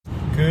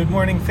Good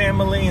morning,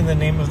 family, in the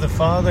name of the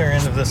Father,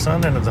 and of the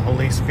Son, and of the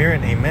Holy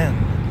Spirit. Amen.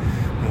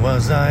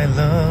 Was I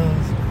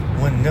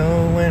love when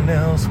no one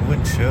else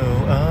would show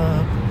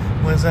up?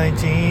 Was I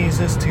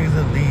Jesus to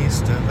the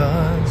least of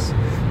us?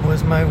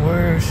 Was my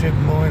worship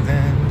more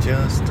than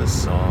just a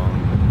song?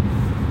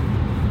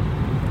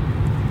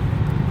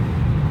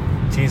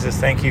 Jesus,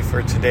 thank you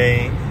for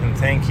today, and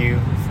thank you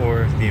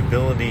for the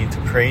ability to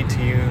pray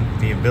to you,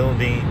 the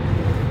ability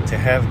to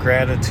have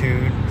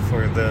gratitude,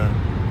 for the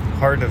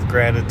heart of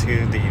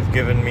gratitude that you've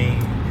given me.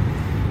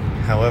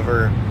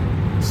 However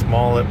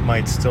small it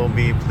might still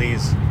be,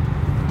 please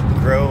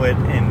grow it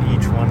in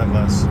each one of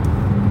us.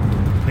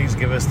 Please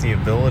give us the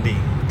ability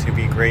to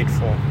be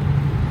grateful.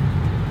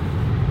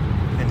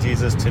 And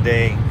Jesus,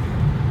 today,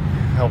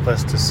 help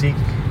us to seek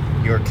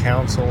your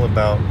counsel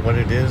about what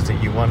it is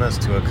that you want us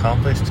to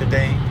accomplish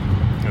today.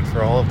 And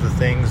for all of the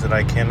things that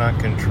I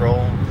cannot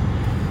control,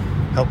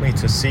 help me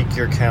to seek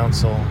your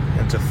counsel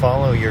and to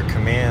follow your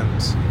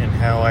commands in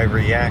how I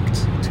react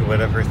to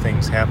whatever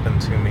things happen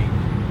to me.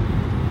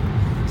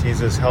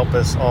 Jesus, help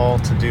us all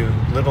to do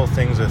little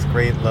things with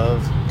great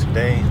love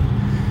today,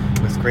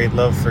 with great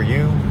love for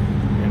you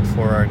and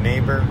for our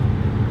neighbor.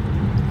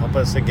 Help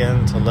us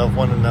again to love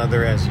one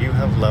another as you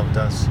have loved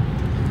us.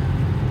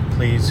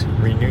 Please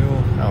renew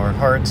our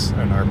hearts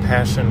and our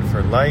passion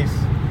for life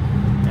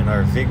and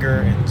our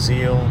vigor and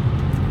zeal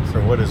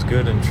for what is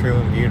good and true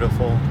and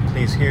beautiful.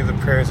 Please hear the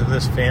prayers of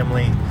this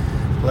family.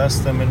 Bless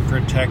them and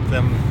protect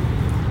them.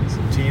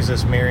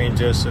 Jesus, Mary, and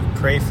Joseph,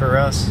 pray for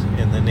us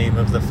in the name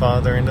of the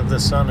Father, and of the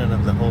Son, and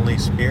of the Holy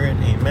Spirit.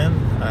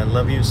 Amen. I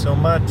love you so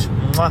much.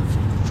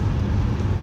 Mwah.